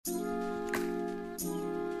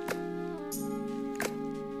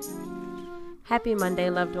Happy Monday,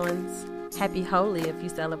 loved ones. Happy Holy if you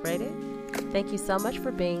celebrate it. Thank you so much for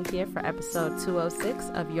being here for episode 206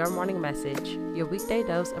 of Your Morning Message, your weekday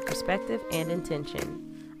dose of perspective and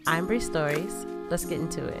intention. I'm Bree Stories. Let's get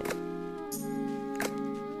into it.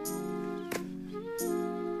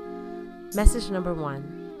 Message number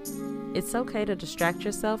 1. It's okay to distract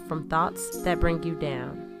yourself from thoughts that bring you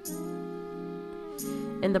down.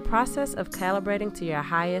 In the process of calibrating to your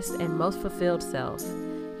highest and most fulfilled self,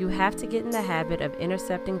 you have to get in the habit of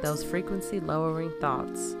intercepting those frequency-lowering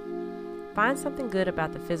thoughts. Find something good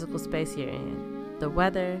about the physical space you're in, the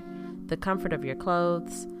weather, the comfort of your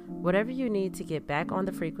clothes, whatever you need to get back on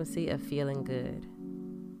the frequency of feeling good.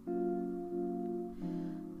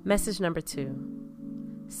 Message number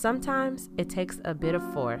 2. Sometimes it takes a bit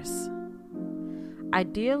of force.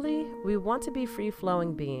 Ideally, we want to be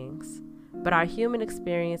free-flowing beings, but our human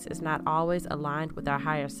experience is not always aligned with our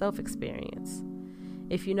higher self experience.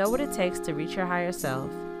 If you know what it takes to reach your higher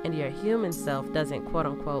self, and your human self doesn't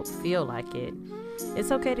quote-unquote feel like it,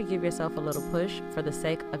 it's okay to give yourself a little push for the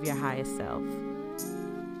sake of your highest self.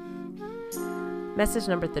 Message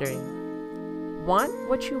number 3. Want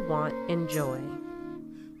what you want, enjoy.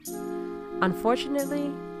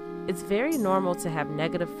 Unfortunately, it's very normal to have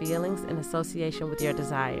negative feelings in association with your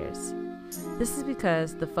desires. This is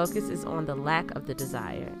because the focus is on the lack of the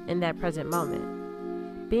desire in that present moment.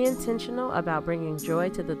 Be intentional about bringing joy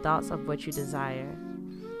to the thoughts of what you desire,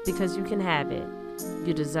 because you can have it,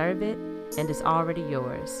 you deserve it, and it's already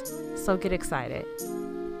yours. So get excited.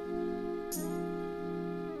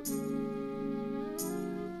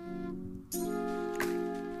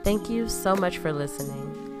 Thank you so much for listening.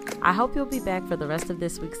 I hope you'll be back for the rest of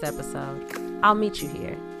this week's episode. I'll meet you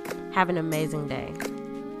here. Have an amazing day.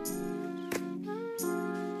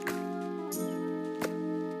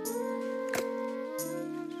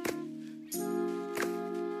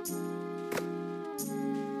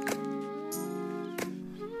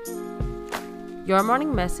 Your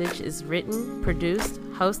Morning Message is written, produced,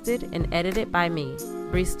 hosted, and edited by me,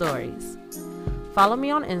 Bree Stories. Follow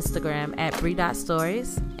me on Instagram at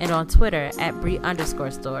Bree.stories and on Twitter at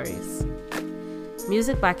Bree_stories.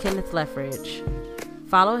 Music by Kenneth Leffridge.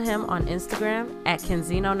 Follow him on Instagram at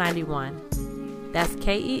Kenzino91. That's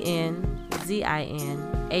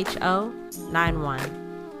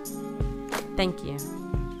KENZINHO91. Thank you.